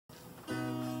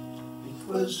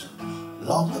was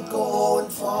long ago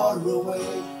and far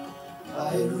away.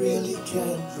 I really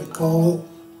can't recall.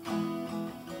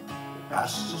 The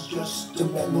past is just a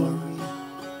memory,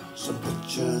 some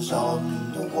pictures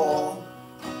on the wall.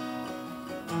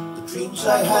 The dreams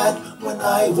I had when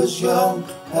I was young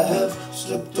have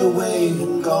slipped away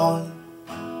and gone.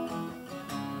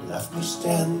 Left me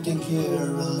standing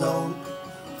here alone,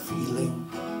 feeling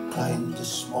kinda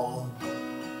small.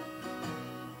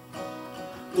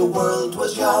 The world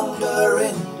was younger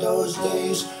in those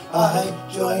days. I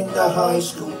joined a high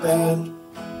school band,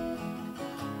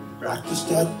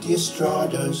 practiced at the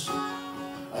Estradas.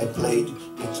 I played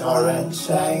guitar and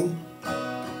sang.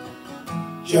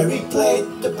 Gerry played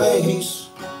the bass,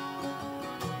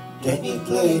 Denny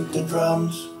played the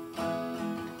drums,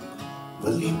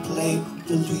 Willy played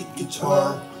the lead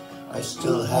guitar. I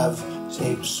still have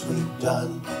tapes we've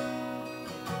done.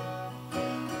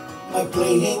 My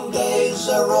playing days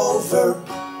are over,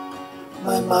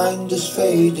 my mind is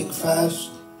fading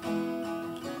fast.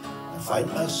 I find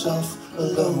myself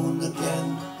alone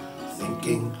again,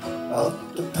 thinking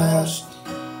about the past.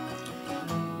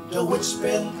 Though it's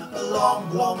been a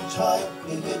long, long time,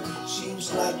 it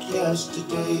seems like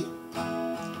yesterday.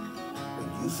 When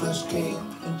you first came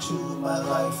into my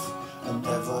life and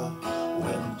never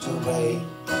went away.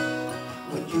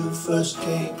 When you first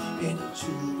came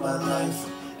into my life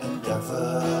and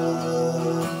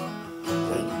never